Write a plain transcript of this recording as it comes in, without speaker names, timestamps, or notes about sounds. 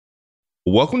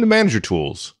Welcome to Manager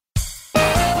Tools.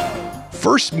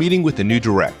 First meeting with the new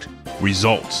direct.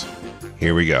 Results.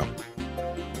 Here we go.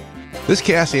 This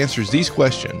cast answers these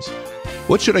questions.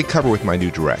 What should I cover with my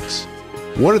new directs?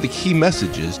 What are the key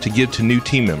messages to give to new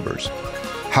team members?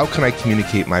 How can I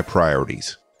communicate my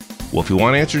priorities? Well, if you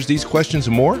want answers to these questions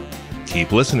and more,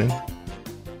 keep listening.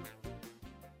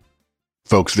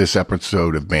 Folks, this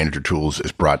episode of Manager Tools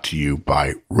is brought to you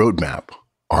by Roadmap,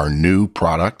 our new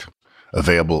product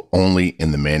available only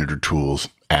in the Manager Tools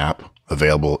app,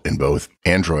 available in both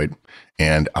Android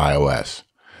and iOS.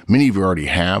 Many of you already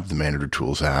have the Manager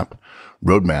Tools app.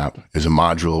 Roadmap is a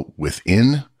module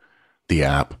within the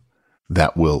app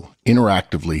that will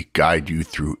interactively guide you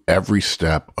through every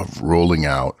step of rolling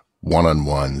out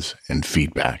one-on-ones and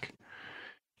feedback.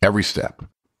 Every step,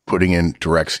 putting in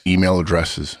directs' email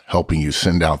addresses, helping you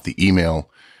send out the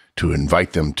email to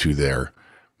invite them to their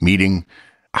meeting,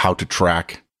 how to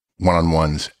track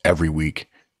one-on-ones every week,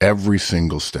 every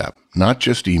single step, not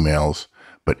just emails,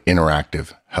 but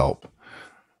interactive help.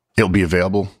 It'll be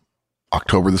available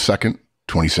October the 2nd,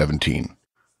 2017.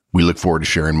 We look forward to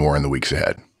sharing more in the weeks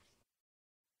ahead.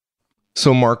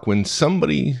 So, Mark, when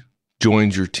somebody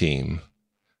joins your team,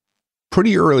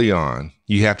 pretty early on,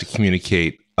 you have to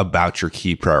communicate about your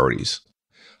key priorities.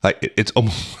 Like it's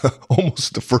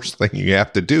almost the first thing you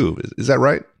have to do. Is that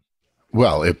right?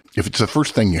 Well, if it's the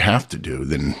first thing you have to do,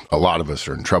 then a lot of us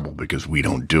are in trouble because we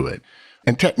don't do it.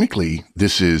 And technically,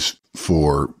 this is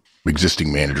for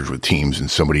existing managers with teams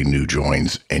and somebody new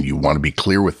joins and you want to be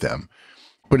clear with them.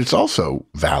 But it's also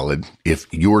valid if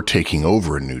you're taking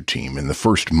over a new team in the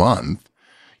first month,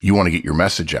 you want to get your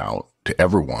message out to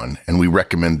everyone. And we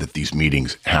recommend that these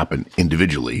meetings happen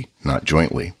individually, not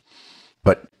jointly.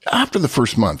 But after the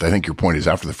first month, I think your point is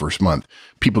after the first month,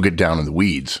 people get down in the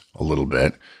weeds a little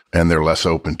bit and they're less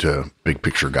open to big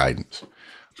picture guidance.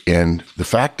 And the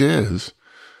fact is,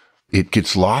 it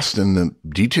gets lost in the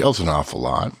details an awful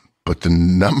lot. But the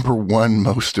number one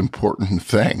most important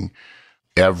thing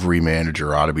every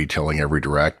manager ought to be telling every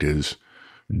direct is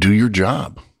do your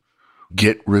job.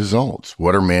 Get results.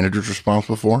 What are managers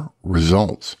responsible for?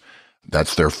 Results.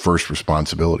 That's their first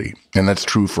responsibility. And that's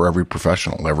true for every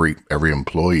professional, every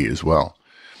employee as well,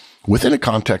 within a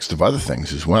context of other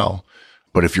things as well.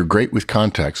 But if you're great with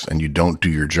context and you don't do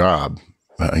your job,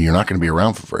 you're not going to be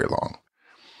around for very long.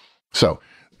 So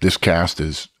this cast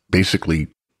is basically,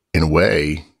 in a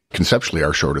way, conceptually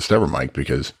our shortest ever, Mike,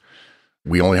 because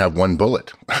we only have one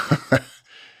bullet.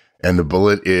 And the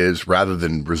bullet is, rather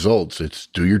than results, it's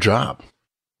do your job.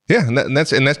 Yeah, and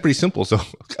that's pretty simple. So,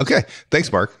 okay, thanks,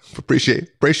 Mark. Appreciate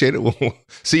it. We'll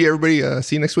see you, everybody.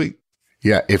 See you next week.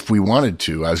 Yeah, if we wanted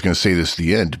to, I was going to say this at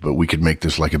the end, but we could make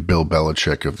this like a Bill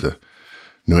Belichick of the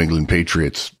New England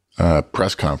Patriots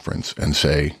press conference and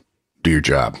say, do your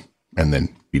job, and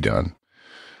then be done.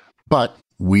 But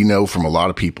we know from a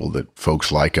lot of people that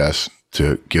folks like us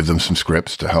to give them some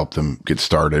scripts to help them get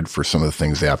started for some of the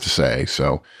things they have to say.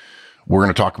 So we're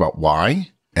going to talk about why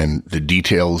and the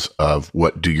details of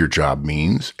what do your job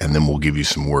means. And then we'll give you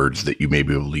some words that you may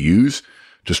be able to use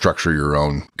to structure your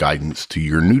own guidance to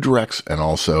your new directs and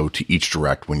also to each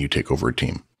direct when you take over a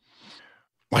team.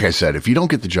 Like I said, if you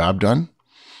don't get the job done,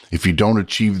 if you don't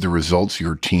achieve the results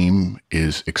your team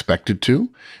is expected to,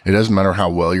 it doesn't matter how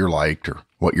well you're liked or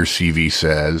what your CV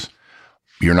says,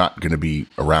 you're not going to be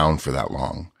around for that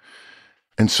long.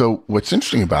 And so what's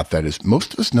interesting about that is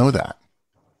most of us know that.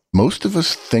 Most of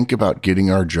us think about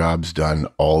getting our jobs done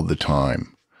all the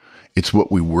time. It's what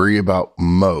we worry about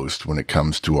most when it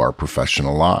comes to our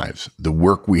professional lives, the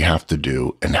work we have to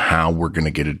do and how we're going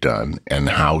to get it done and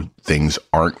how things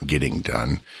aren't getting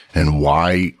done and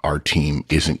why our team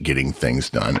isn't getting things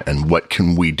done and what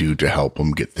can we do to help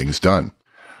them get things done.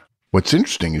 What's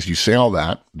interesting is you say all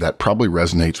that probably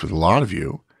resonates with a lot of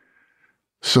you.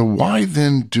 So why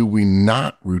then do we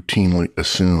not routinely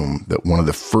assume that one of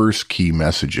the first key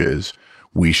messages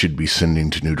we should be sending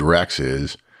to new directs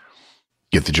is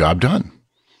get the job done?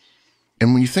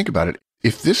 And when you think about it,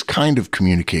 if this kind of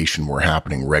communication were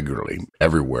happening regularly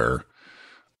everywhere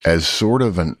as sort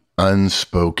of an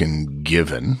unspoken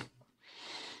given,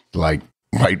 like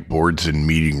whiteboards in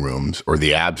meeting rooms or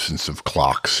the absence of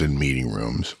clocks in meeting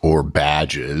rooms or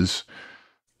badges,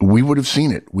 we would have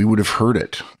seen it. We would have heard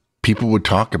it. People would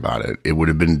talk about it. It would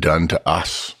have been done to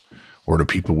us or to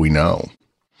people we know.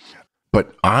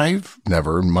 But I've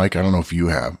never, Mike, I don't know if you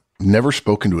have, never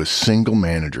spoken to a single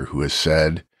manager who has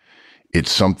said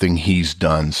it's something he's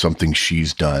done, something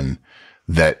she's done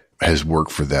that has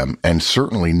worked for them. And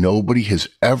certainly nobody has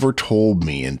ever told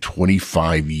me in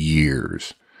 25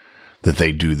 years that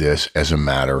they do this as a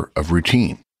matter of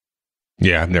routine.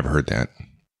 Yeah, I've never heard that.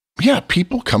 Yeah,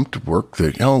 people come to work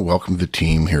that, oh, welcome to the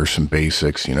team. Here's some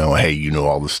basics. Hey,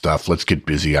 all the stuff. Let's get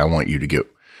busy. I want you to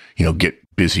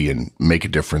get busy and make a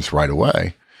difference right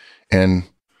away. And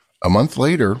a month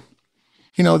later,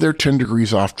 they're 10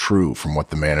 degrees off true from what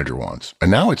the manager wants.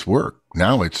 And now it's work.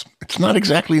 Now it's not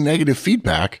exactly negative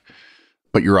feedback,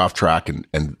 but you're off track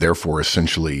and therefore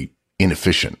essentially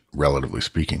inefficient, relatively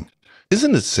speaking.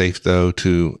 Isn't it safe, though,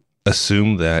 to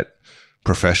assume that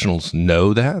professionals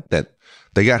know that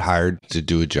they got hired to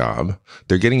do a job,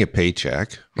 they're getting a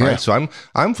paycheck, right? Yeah. So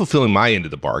I'm fulfilling my end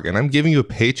of the bargain. I'm giving you a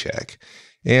paycheck.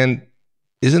 And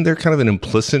isn't there kind of an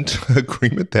implicit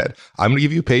agreement that I'm going to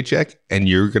give you a paycheck and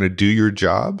you're going to do your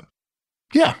job?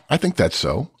 Yeah, I think that's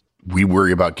so. We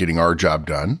worry about getting our job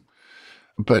done.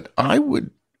 But I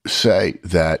would say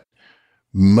that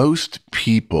most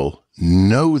people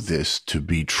know this to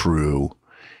be true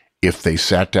if they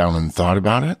sat down and thought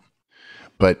about it,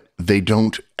 but they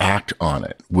don't act on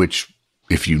it, which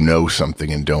if you know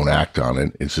something and don't act on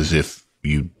it, it's as if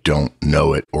you don't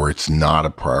know it or it's not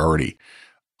a priority.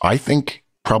 I think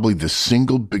probably the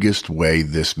single biggest way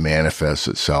this manifests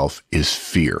itself is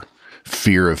fear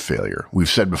of failure. We've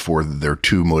said before that there are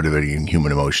two motivating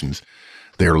human emotions.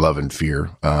 They are love and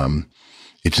fear.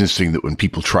 It's interesting that when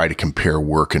people try to compare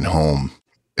work and home,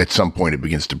 at some point it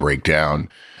begins to break down.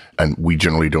 And we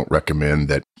generally don't recommend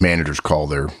that managers call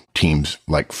their teams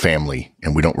like family.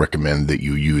 And we don't recommend that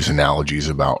you use analogies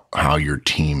about how your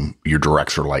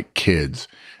directs are like kids.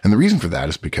 And the reason for that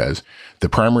is because the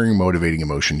primary motivating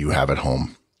emotion you have at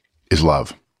home is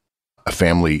love. A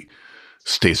family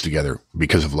stays together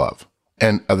because of love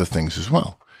and other things as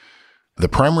well. The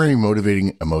primary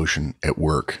motivating emotion at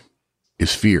work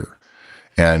is fear.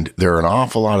 And there are an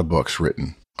awful lot of books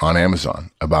written on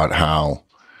Amazon about how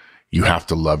you have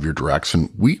to love your directs. And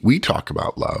we talk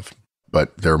about love,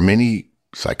 but there are many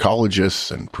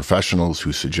psychologists and professionals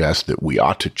who suggest that we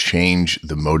ought to change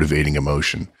the motivating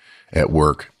emotion at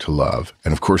work to love.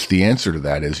 And of course, the answer to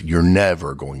that is you're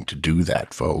never going to do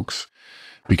that, folks,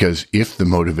 because if the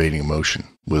motivating emotion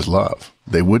was love,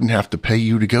 they wouldn't have to pay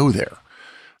you to go there.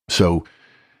 So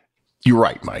you're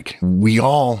right, Mike. We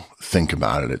all think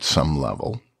about it at some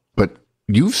level, but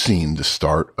you've seen the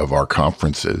start of our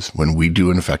conferences when we do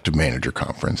an effective manager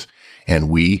conference and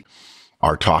we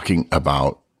are talking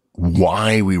about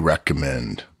why we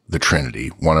recommend the Trinity,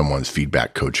 one-on-ones,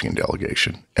 feedback, coaching, and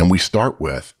delegation. And we start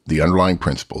with the underlying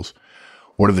principles.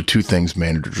 What are the two things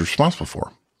managers are responsible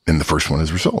for? And the first one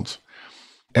is results.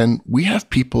 And we have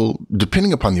people,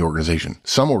 depending upon the organization,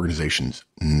 some organizations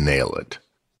nail it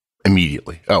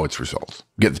immediately. Oh, it's results.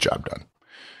 Get the job done.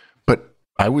 But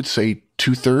I would say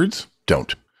 2/3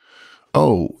 don't.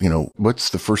 Oh, what's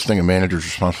the first thing a manager is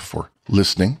responsible for?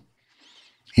 Listening,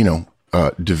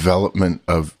 development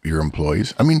of your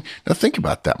employees. I mean, now think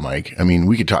about that, Mike. I mean,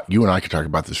 you and I could talk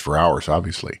about this for hours,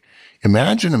 obviously.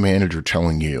 Imagine a manager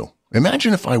telling you,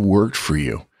 imagine if I worked for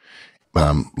you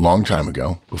long time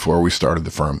ago before we started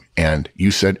the firm and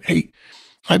you said, hey,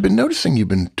 I've been noticing you've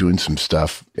been doing some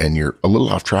stuff and you're a little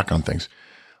off track on things.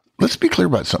 Let's be clear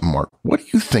about something, Mark. What do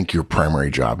you think your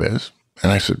primary job is?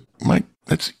 And I said, Mike,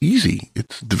 that's easy.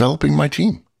 It's developing my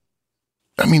team.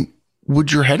 I mean,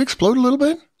 would your head explode a little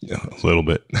bit? Yeah, a little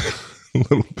bit. A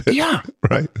little bit. Yeah.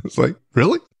 Right. It's like,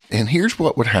 really? And here's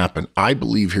what would happen. I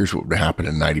believe here's what would happen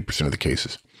in 90% of the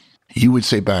cases. You would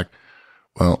say back,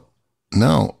 well,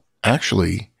 no,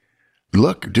 actually,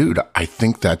 look, dude, I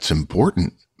think that's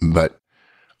important, but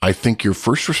I think your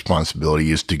first responsibility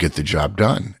is to get the job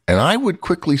done. And I would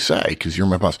quickly say, because you're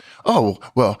my boss, oh,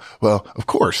 well, of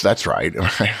course, that's right.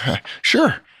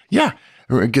 Sure. Yeah.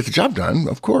 Get the job done,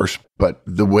 of course. But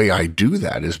the way I do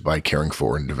that is by caring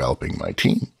for and developing my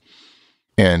team.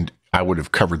 And I would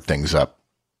have covered things up,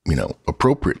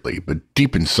 appropriately. But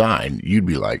deep inside, you'd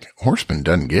be like, Horstman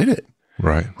doesn't get it.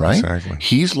 Right. Exactly.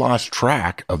 He's lost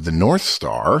track of the North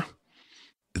Star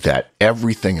that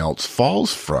everything else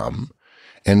falls from.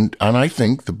 And I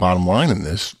think the bottom line in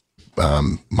this,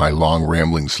 my long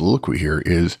rambling soliloquy here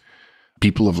is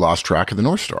people have lost track of the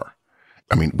North Star.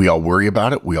 I mean, we all worry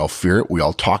about it. We all fear it. We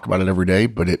all talk about it every day,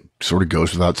 but it sort of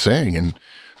goes without saying. And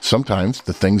sometimes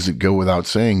the things that go without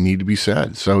saying need to be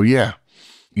said. So yeah,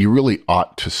 you really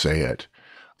ought to say it.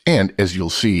 And as you'll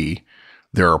see,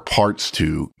 there are parts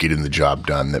to getting the job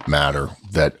done that matter,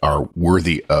 that are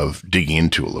worthy of digging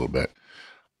into a little bit.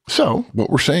 So what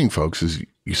we're saying, folks, is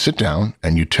you sit down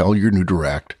and you tell your new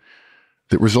direct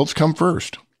that results come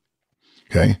first.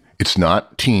 Okay. It's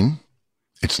not team.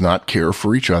 It's not care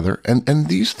for each other. And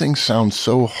these things sound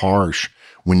so harsh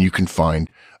when you can find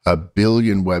a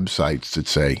billion websites that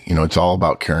say, it's all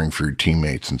about caring for your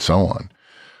teammates and so on.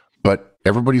 But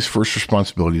Everybody's first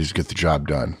responsibility is to get the job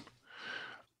done.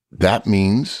 That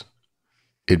means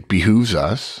it behooves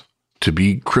us to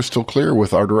be crystal clear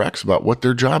with our directs about what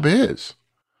their job is.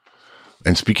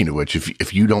 And speaking of which,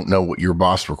 if you don't know what your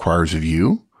boss requires of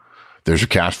you, there's a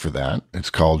cast for that. It's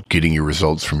called getting your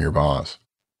results from your boss.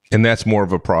 And that's more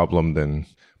of a problem than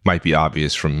might be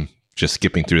obvious from just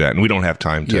skipping through that. And we don't have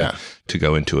time to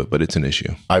go into it, but it's an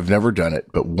issue. I've never done it,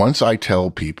 but once I tell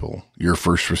people your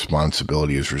first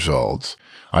responsibility is results,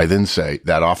 I then say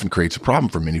that often creates a problem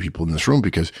for many people in this room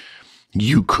because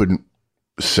you couldn't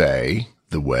say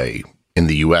the way, in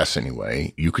the US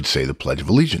anyway, you could say the Pledge of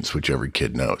Allegiance, which every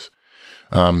kid knows.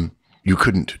 You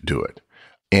couldn't do it.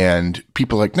 And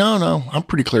people are like, no, I'm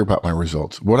pretty clear about my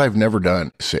results. What I've never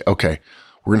done is say, okay,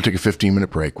 we're going to take a 15-minute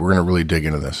break. We're going to really dig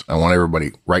into this. I want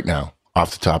everybody right now,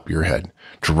 off the top of your head,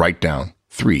 to write down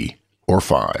 3 or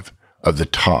 5 of the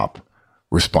top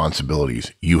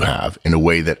responsibilities you have in a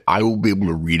way that I will be able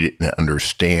to read it and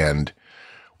understand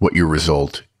what your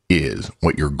result is,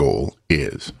 what your goal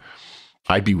is.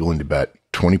 I'd be willing to bet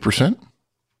 20%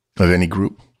 of any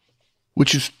group,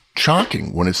 which is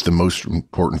shocking when it's the most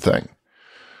important thing.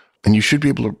 And you should be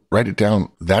able to write it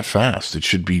down that fast. It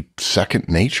should be second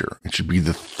nature. It should be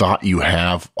the thought you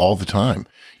have all the time.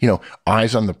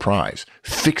 Eyes on the prize.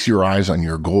 Fix your eyes on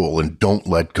your goal and don't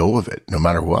let go of it, no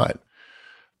matter what.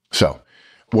 So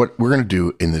what we're going to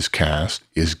do in this cast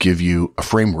is give you a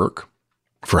framework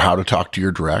for how to talk to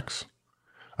your directs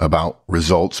about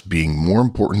results being more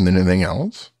important than anything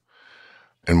else.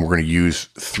 And we're going to use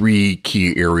 3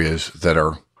 key areas that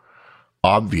are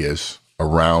obvious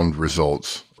around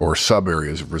results or sub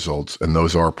areas of results. And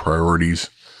those are priorities,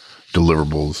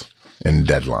 deliverables, and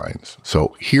deadlines.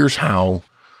 So here's how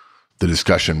the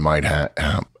discussion might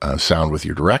sound with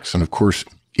your directs. And of course,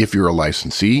 if you're a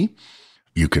licensee,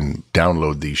 you can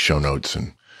download these show notes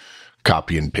and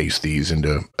copy and paste these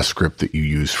into a script that you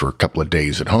use for a couple of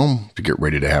days at home to get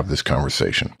ready to have this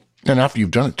conversation. And after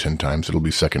you've done it 10 times, it'll be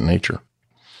second nature.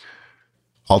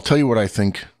 I'll tell you what I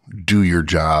think do your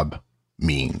job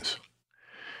means.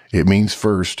 It means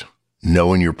first,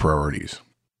 knowing your priorities.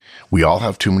 We all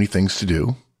have too many things to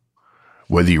do.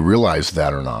 Whether you realize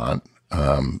that or not,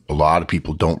 a lot of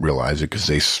people don't realize it because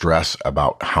they stress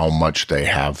about how much they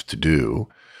have to do.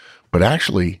 But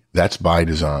actually, that's by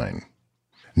design.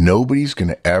 Nobody's going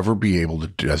to ever be able to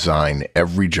design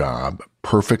every job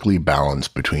perfectly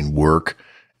balanced between work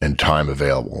and time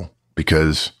available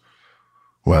because,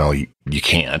 well, you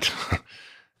can't.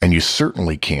 And you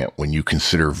certainly can't when you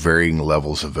consider varying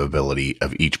levels of ability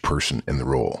of each person in the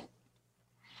role.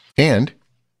 And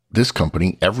this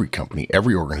company,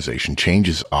 every organization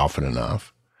changes often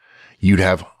enough. You'd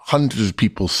have hundreds of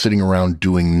people sitting around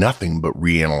doing nothing but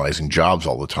reanalyzing jobs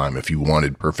all the time if you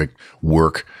wanted perfect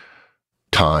work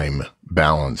time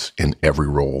balance in every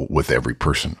role with every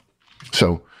person.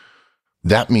 So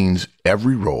that means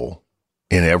every role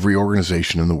in every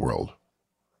organization in the world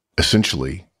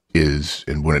essentially is,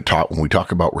 and when we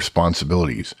talk about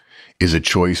responsibilities, is a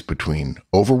choice between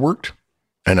overworked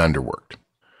and underworked.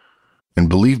 And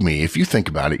believe me, if you think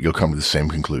about it, you'll come to the same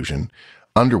conclusion.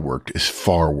 Underworked is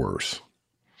far worse.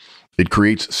 It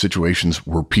creates situations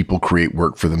where people create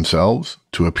work for themselves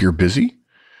to appear busy,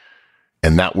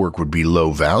 and that work would be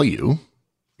low value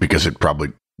because it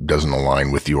probably doesn't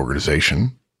align with the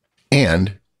organization,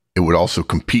 and it would also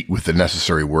compete with the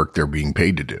necessary work they're being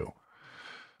paid to do.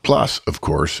 Plus, of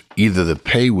course, either the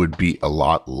pay would be a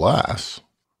lot less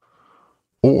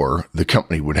or the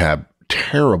company would have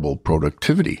terrible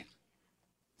productivity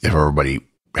if everybody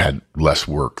had less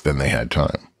work than they had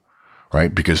time,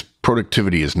 right? Because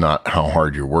productivity is not how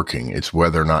hard you're working. It's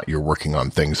whether or not you're working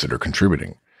on things that are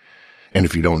contributing. And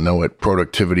if you don't know it,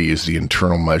 productivity is the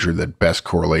internal measure that best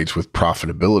correlates with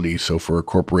profitability. So for a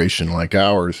corporation like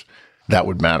ours, that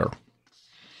would matter.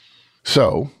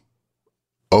 So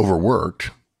overworked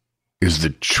is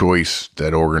the choice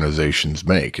that organizations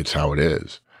make. It's how it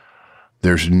is.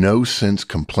 There's no sense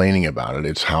complaining about it.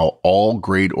 It's how all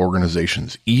great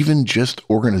organizations, even just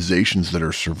organizations that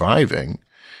are surviving,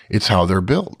 it's how they're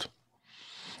built.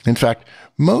 In fact,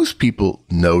 most people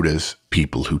notice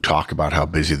people who talk about how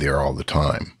busy they are all the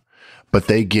time, but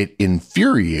they get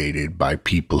infuriated by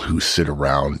people who sit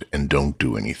around and don't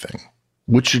do anything,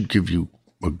 which should give you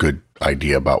a good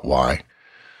idea about why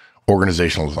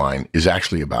organizational design is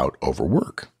actually about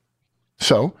overwork.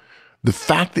 So the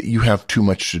fact that you have too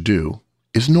much to do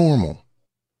is normal.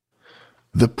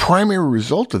 The primary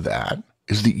result of that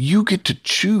is that you get to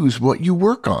choose what you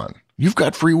work on. You've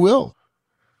got free will.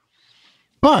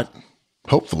 But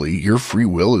hopefully your free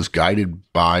will is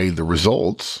guided by the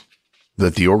results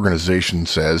that the organization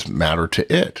says matter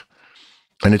to it.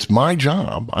 And it's my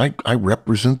job. I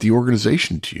represent the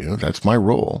organization to you. That's my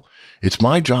role. It's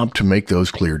my job to make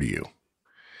those clear to you.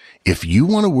 If you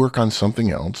want to work on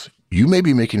something else, you may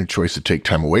be making a choice to take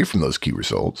time away from those key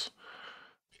results.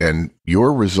 And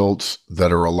your results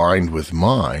that are aligned with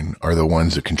mine are the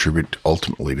ones that contribute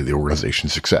ultimately to the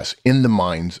organization's success in the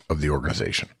minds of the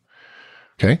organization.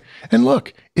 Okay? And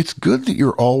look, it's good that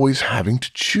you're always having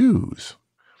to choose,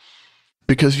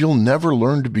 because you'll never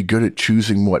learn to be good at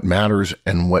choosing what matters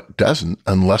and what doesn't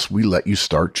unless we let you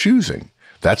start choosing.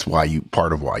 That's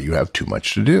part of why you have too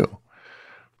much to do.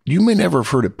 You may never have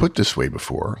heard it put this way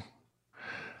before,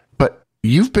 but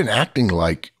you've been acting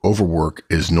like overwork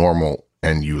is normal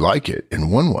and you like it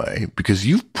in one way because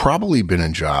you've probably been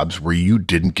in jobs where you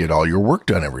didn't get all your work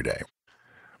done every day.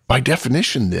 By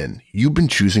definition, then, you've been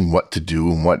choosing what to do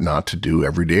and what not to do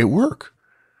every day at work.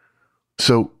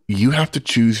 So you have to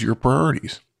choose your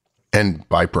priorities. And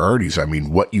by priorities, I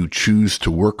mean what you choose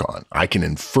to work on. I can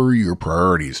infer your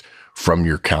priorities from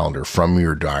your calendar, from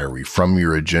your diary, from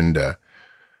your agenda,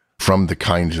 from the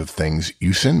kinds of things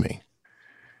you send me.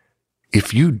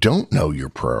 If you don't know your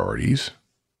priorities,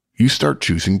 you start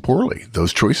choosing poorly.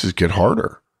 Those choices get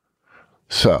harder.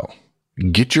 So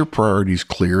get your priorities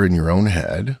clear in your own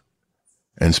head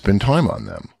and spend time on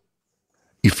them.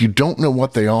 If you don't know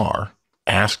what they are,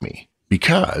 ask me,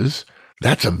 because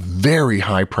that's a very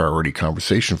high priority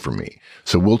conversation for me.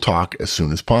 So we'll talk as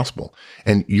soon as possible.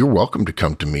 And you're welcome to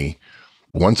come to me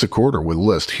once a quarter with a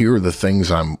list. Here are the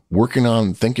things I'm working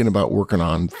on, thinking about working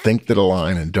on, think that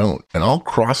align and don't. And I'll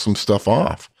cross some stuff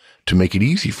off to make it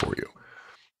easy for you.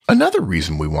 Another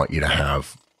reason we want you to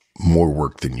have more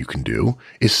work than you can do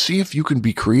is see if you can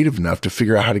be creative enough to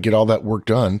figure out how to get all that work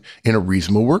done in a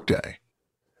reasonable workday.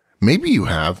 Maybe you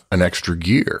have an extra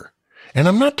gear. And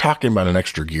I'm not talking about an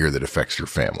extra gear that affects your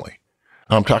family.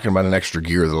 I'm talking about an extra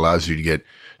gear that allows you to get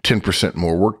 10%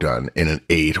 more work done in an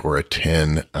 8 or a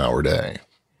 10-hour day.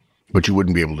 But you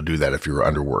wouldn't be able to do that if you were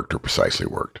underworked or precisely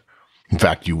worked. In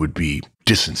fact, you would be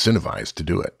disincentivized to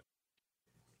do it.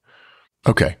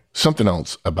 Okay, something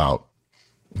else about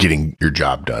getting your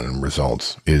job done and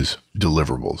results is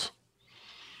deliverables.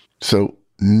 So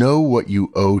know what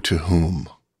you owe to whom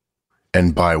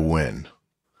and by when,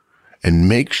 and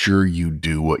make sure you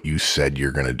do what you said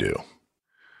you're going to do.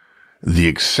 The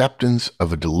acceptance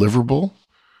of a deliverable,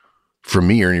 for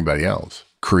me or anybody else,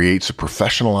 creates a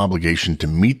professional obligation to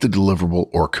meet the deliverable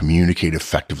or communicate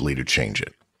effectively to change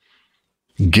it.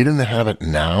 Get in the habit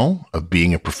now of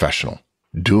being a professional,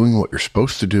 doing what you're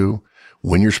supposed to do,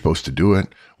 when you're supposed to do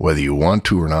it, whether you want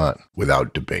to or not,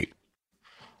 without debate.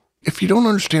 If you don't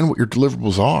understand what your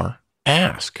deliverables are,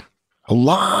 ask. A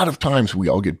lot of times we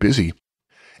all get busy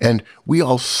and we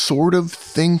all sort of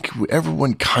think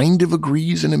everyone kind of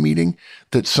agrees in a meeting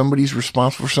that somebody's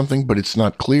responsible for something, but it's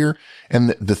not clear. And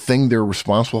the thing they're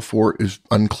responsible for is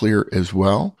unclear as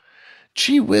well.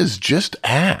 Gee whiz, just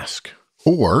ask.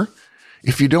 Or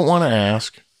if you don't want to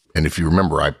ask, and if you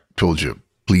remember, I told you,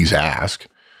 please ask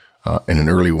in an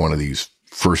early one of these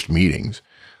first meetings.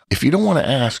 If you don't want to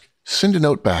ask, send a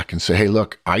note back and say, hey,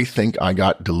 look, I think I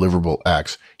got deliverable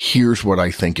X. Here's what I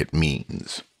think it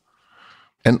means.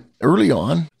 And early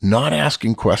on, not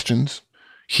asking questions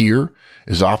here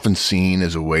is often seen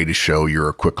as a way to show you're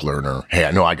a quick learner. Hey,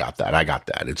 I know I got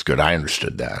that. It's good. I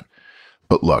understood that.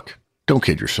 But look, don't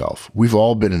kid yourself. We've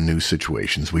all been in new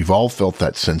situations. We've all felt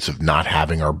that sense of not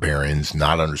having our bearings,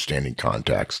 not understanding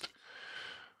context.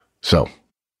 So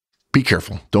be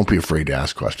careful. Don't be afraid to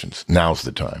ask questions. Now's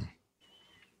the time.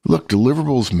 Look,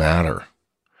 deliverables matter.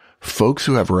 Folks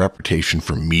who have a reputation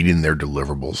for meeting their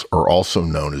deliverables are also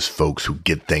known as folks who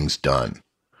get things done.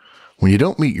 When you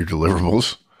don't meet your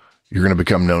deliverables, you're going to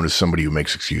become known as somebody who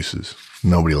makes excuses.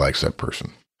 Nobody likes that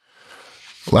person.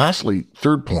 Lastly,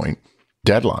 third point,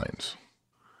 deadlines.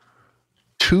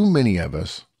 Too many of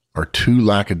us are too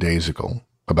lackadaisical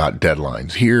about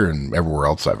deadlines here and everywhere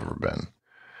else I've ever been.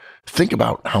 Think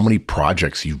about how many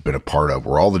projects you've been a part of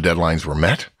where all the deadlines were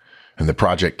met and the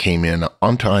project came in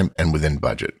on time and within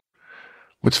budget.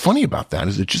 What's funny about that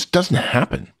is it just doesn't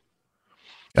happen.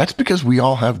 That's because we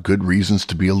all have good reasons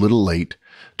to be a little late,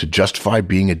 to justify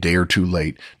being a day or two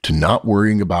late, to not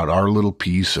worrying about our little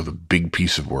piece of a big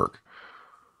piece of work.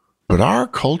 But our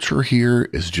culture here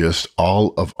is just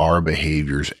all of our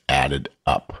behaviors added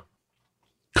up.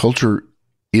 Culture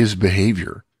is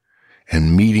behavior,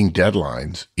 and meeting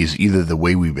deadlines is either the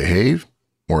way we behave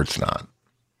or it's not.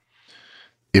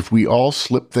 If we all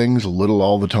slip things a little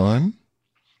all the time,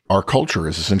 our culture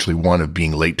is essentially one of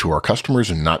being late to our customers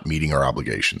and not meeting our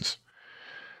obligations.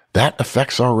 That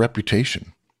affects our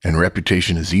reputation, and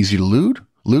reputation is easy to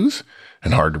lose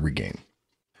and hard to regain.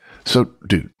 So,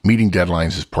 dude, meeting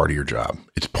deadlines is part of your job.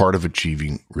 It's part of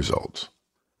achieving results.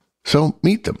 So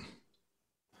meet them.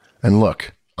 And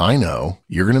look, I know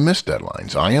you're going to miss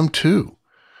deadlines. I am too.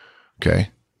 Okay.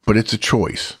 But it's a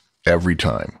choice every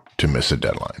time to miss a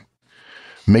deadline.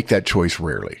 Make that choice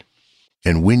rarely.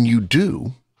 And when you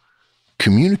do,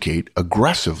 communicate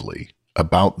aggressively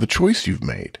about the choice you've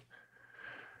made.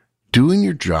 Doing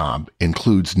your job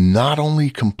includes not only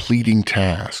completing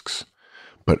tasks,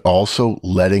 but also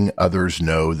letting others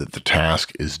know that the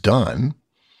task is done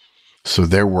so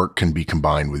their work can be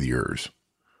combined with yours.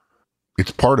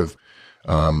 It's part of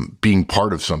being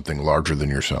part of something larger than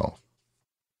yourself.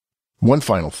 One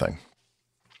final thing.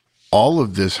 All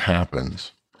of this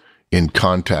happens in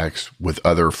context with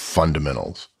other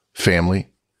fundamentals: family,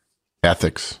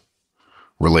 ethics,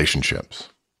 relationships.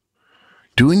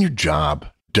 Doing your job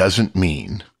doesn't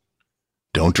mean,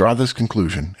 don't draw this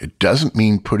conclusion, it doesn't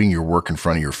mean putting your work in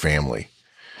front of your family.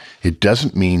 It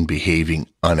doesn't mean behaving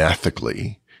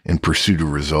unethically in pursuit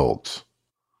of results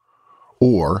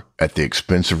or at the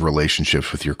expense of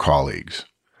relationships with your colleagues.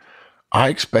 I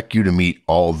expect you to meet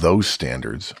all those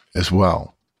standards as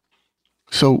well.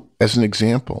 So, as an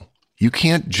example, you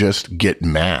can't just get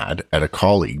mad at a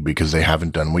colleague because they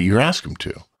haven't done what you asked them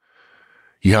to.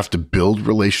 You have to build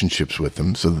relationships with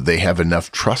them so that they have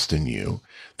enough trust in you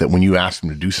that when you ask them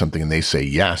to do something and they say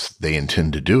yes, they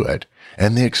intend to do it,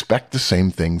 and they expect the same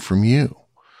thing from you.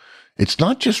 It's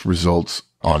not just results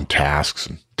on tasks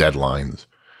and deadlines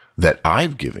that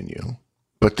I've given you,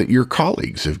 but that your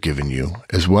colleagues have given you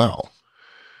as well.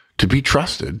 To be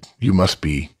trusted, you must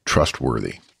be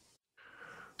trustworthy.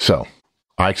 So,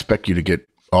 I expect you to get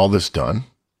all this done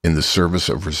in the service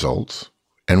of results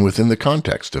and within the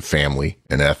context of family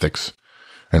and ethics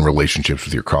and relationships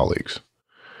with your colleagues.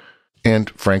 And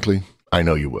frankly, I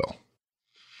know you will.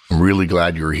 I'm really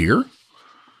glad you're here.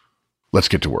 Let's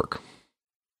get to work.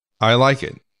 I like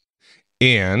it.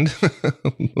 And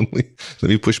let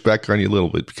me push back on you a little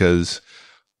bit, because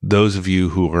those of you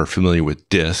who are familiar with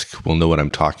DISC will know what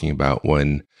I'm talking about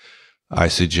when I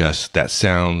suggest that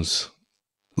sounds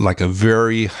like a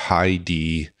very high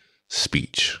D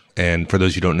speech. And for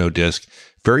those who don't know DISC,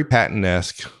 very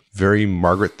Patton-esque, very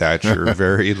Margaret Thatcher,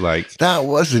 very like... That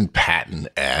wasn't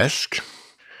Patton-esque.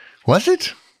 Was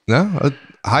it? No,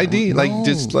 high D, No. like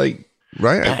just like,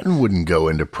 right? Patton wouldn't go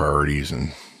into priorities and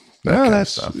that No, kind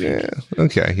that's, of stuff. yeah,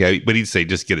 okay. Yeah, but he'd say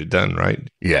just get it done, right?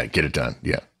 Yeah, get it done.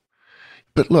 Yeah.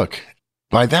 But look,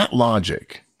 by that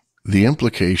logic, the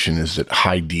implication is that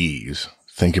high Ds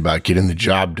think about getting the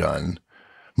job done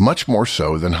much more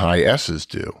so than high S's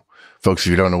do. Folks,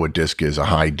 if you don't know what DISC is, a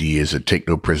high D is a take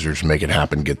no prisoners, make it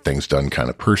happen, get things done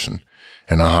kind of person.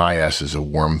 And a high S is a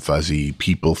warm, fuzzy,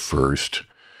 people first,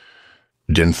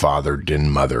 din father,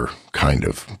 din mother kind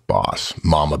of boss,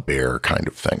 mama bear kind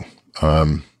of thing.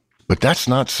 But that's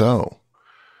not so.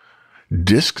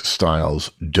 DISC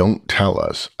styles don't tell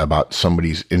us about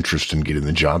somebody's interest in getting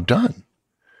the job done.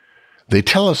 They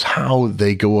tell us how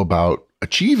they go about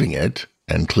achieving it,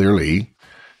 and clearly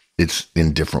it's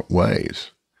in different ways.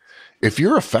 If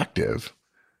you're effective,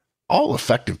 all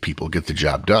effective people get the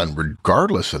job done,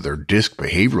 regardless of their DISC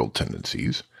behavioral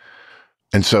tendencies.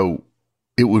 And so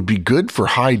it would be good for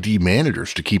high D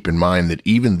managers to keep in mind that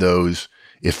even those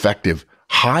effective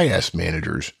high S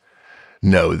managers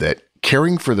know that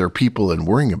caring for their people and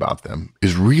worrying about them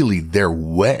is really their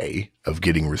way of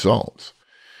getting results.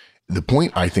 The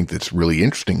point I think that's really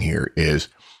interesting here is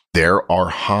there are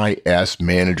high S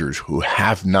managers who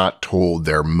have not told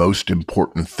their most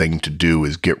important thing to do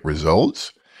is get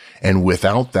results. And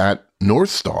without that North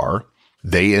Star,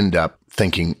 they end up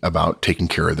thinking about taking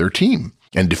care of their team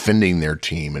and defending their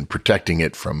team and protecting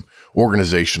it from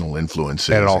organizational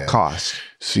influences. At all costs.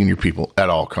 Senior people at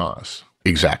all costs.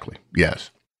 Exactly.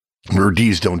 Yes. Where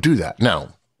Ds don't do that.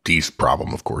 Now, D's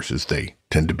problem, of course, is they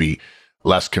tend to be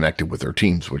less connected with their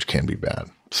teams, which can be bad.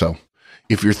 So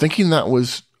if you're thinking that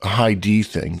was a high D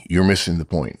thing, you're missing the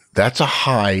point. That's a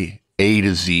high A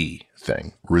to Z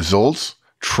thing. Results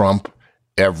trump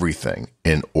everything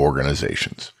in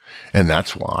organizations. And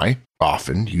that's why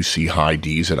often you see high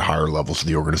Ds at higher levels of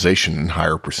the organization in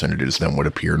higher percentages than would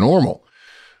appear normal.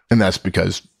 And that's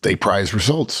because they prize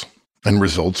results, and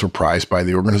results are prized by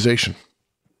the organization.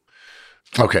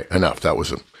 Okay, enough. That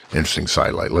was an interesting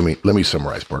sidelight. Let me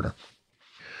summarize, partner.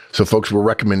 So folks, we're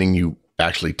recommending you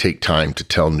actually take time to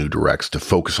tell new directs to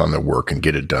focus on their work and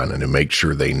get it done, and to make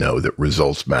sure they know that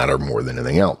results matter more than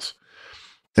anything else.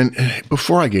 And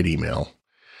before I get email,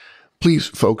 please,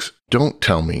 folks, don't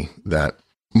tell me that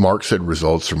Mark said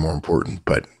results are more important,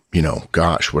 but,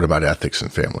 gosh, what about ethics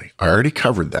and family? I already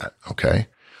covered that, okay?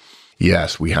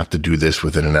 Yes, we have to do this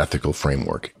within an ethical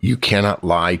framework. You cannot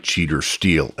lie, cheat, or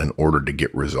steal in order to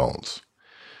get results.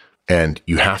 And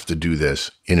you have to do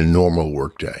this in a normal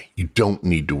workday. You don't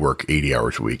need to work 80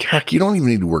 hours a week. Heck, you don't even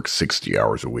need to work 60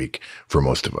 hours a week for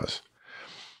most of us.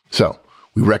 So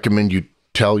we recommend you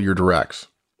tell your directs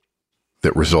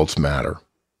that results matter,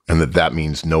 and that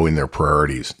means knowing their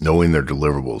priorities, knowing their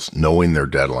deliverables, knowing their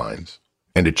deadlines,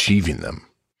 and achieving them.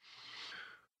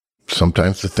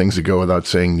 Sometimes the things that go without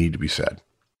saying need to be said.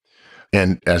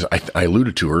 And as I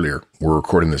alluded to earlier, we're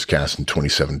recording this cast in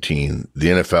 2017. The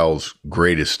NFL's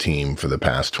greatest team for the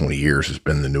past 20 years has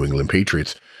been the New England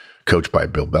Patriots, coached by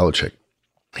Bill Belichick.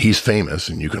 He's famous,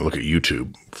 and you can look at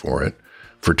YouTube for it,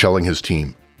 for telling his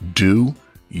team, do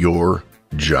your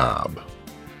job.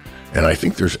 And I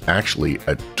think there's actually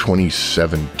a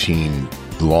 2017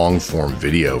 long-form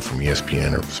video from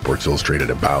ESPN or Sports Illustrated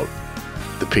about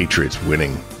the Patriots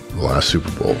winning the last Super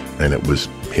Bowl, and it was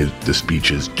the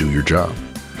speech is, do your job.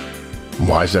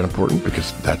 Why is that important?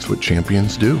 Because that's what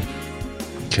champions do.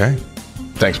 Okay.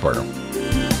 Thanks, partner.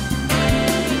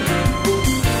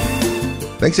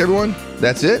 Thanks, everyone.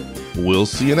 That's it. We'll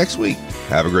see you next week.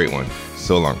 Have a great one.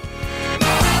 So long.